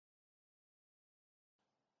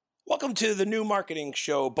Welcome to the New Marketing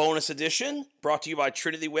Show bonus edition, brought to you by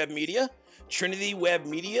Trinity Web Media,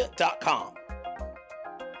 trinitywebmedia.com.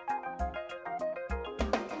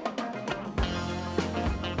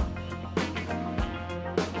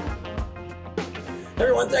 Hey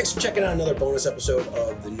everyone, thanks for checking out another bonus episode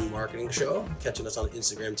of the New Marketing Show. Catching us on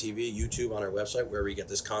Instagram TV, YouTube, on our website, wherever you get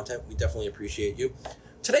this content. We definitely appreciate you.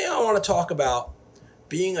 Today I want to talk about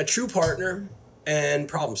being a true partner and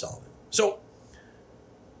problem solving. So,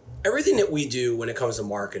 everything that we do when it comes to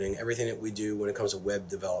marketing, everything that we do when it comes to web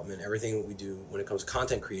development, everything that we do when it comes to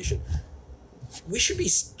content creation, we should be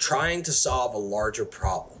trying to solve a larger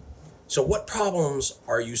problem. So what problems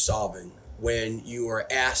are you solving when you are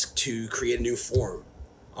asked to create a new form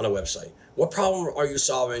on a website? What problem are you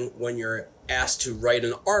solving when you're asked to write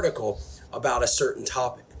an article about a certain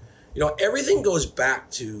topic? You know, everything goes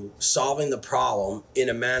back to solving the problem in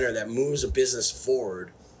a manner that moves a business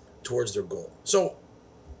forward towards their goal. So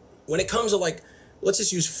when it comes to, let's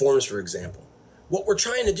just use forms for example. What we're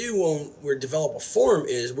trying to do when we develop a form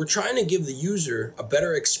is we're trying to give the user a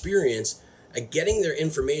better experience at getting their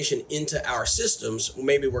information into our systems.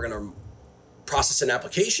 Maybe we're going to process an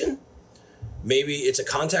application. Maybe it's a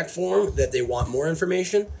contact form that they want more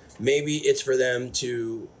information. Maybe it's for them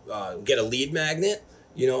to get a lead magnet,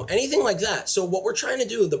 anything like that. So what we're trying to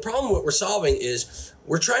do, the problem what we're solving is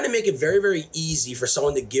we're trying to make it very, very easy for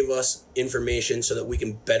someone to give us information so that we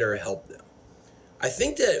can better help them. I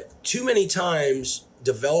think that too many times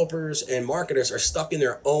developers and marketers are stuck in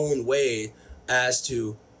their own way as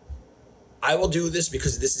to, I will do this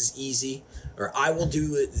because this is easy, or I will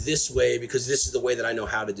do it this way because this is the way that I know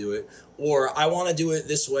how to do it, or I want to do it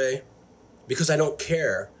this way because I don't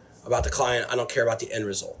care about the client, I don't care about the end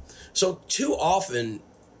result. So too often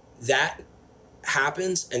that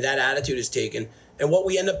happens and that attitude is taken, and what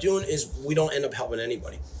we end up doing is we don't end up helping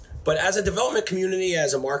anybody. But as a development community,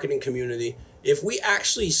 as a marketing community, if we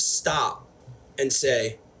actually stop and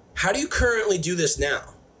say, how do you currently do this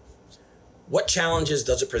now? What challenges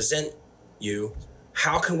does it present you?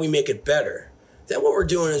 How can we make it better? Then what we're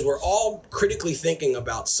doing is we're all critically thinking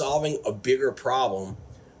about solving a bigger problem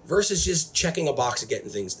versus just checking a box and getting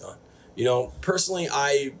things done. Personally,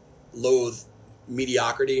 I loathe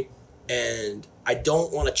mediocrity, and I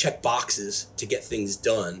don't want to check boxes to get things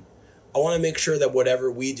done. I want to make sure that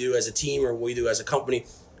whatever we do as a team or we do as a company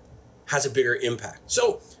has a bigger impact.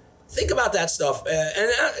 So think about that stuff.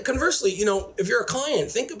 And conversely, if you're a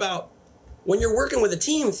client, think about when you're working with a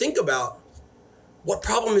team, think about what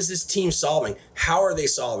problem is this team solving? How are they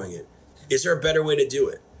solving it? Is there a better way to do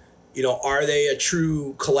it? Are they a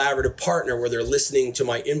true collaborative partner where they're listening to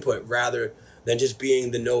my input rather than just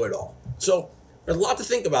being the know-it-all? So there's a lot to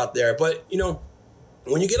think about there. But,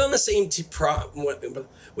 when you get on the same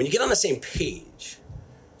when you get on the same page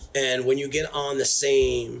and when you get on the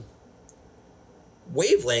same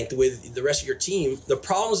wavelength with the rest of your team, the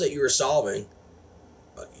problems that you are solving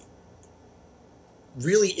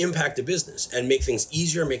really impact the business and make things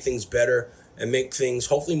easier, make things better, and make things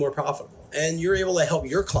hopefully more profitable. And you're able to help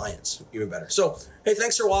your clients even better. So, hey,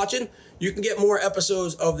 thanks for watching. You can get more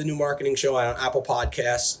episodes of the New Marketing Show on Apple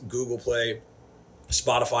Podcasts, Google Play,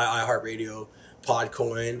 Spotify, iHeartRadio,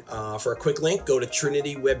 Podcoin. For a quick link, go to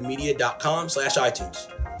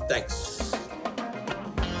trinitywebmedia.com/iTunes. Thanks.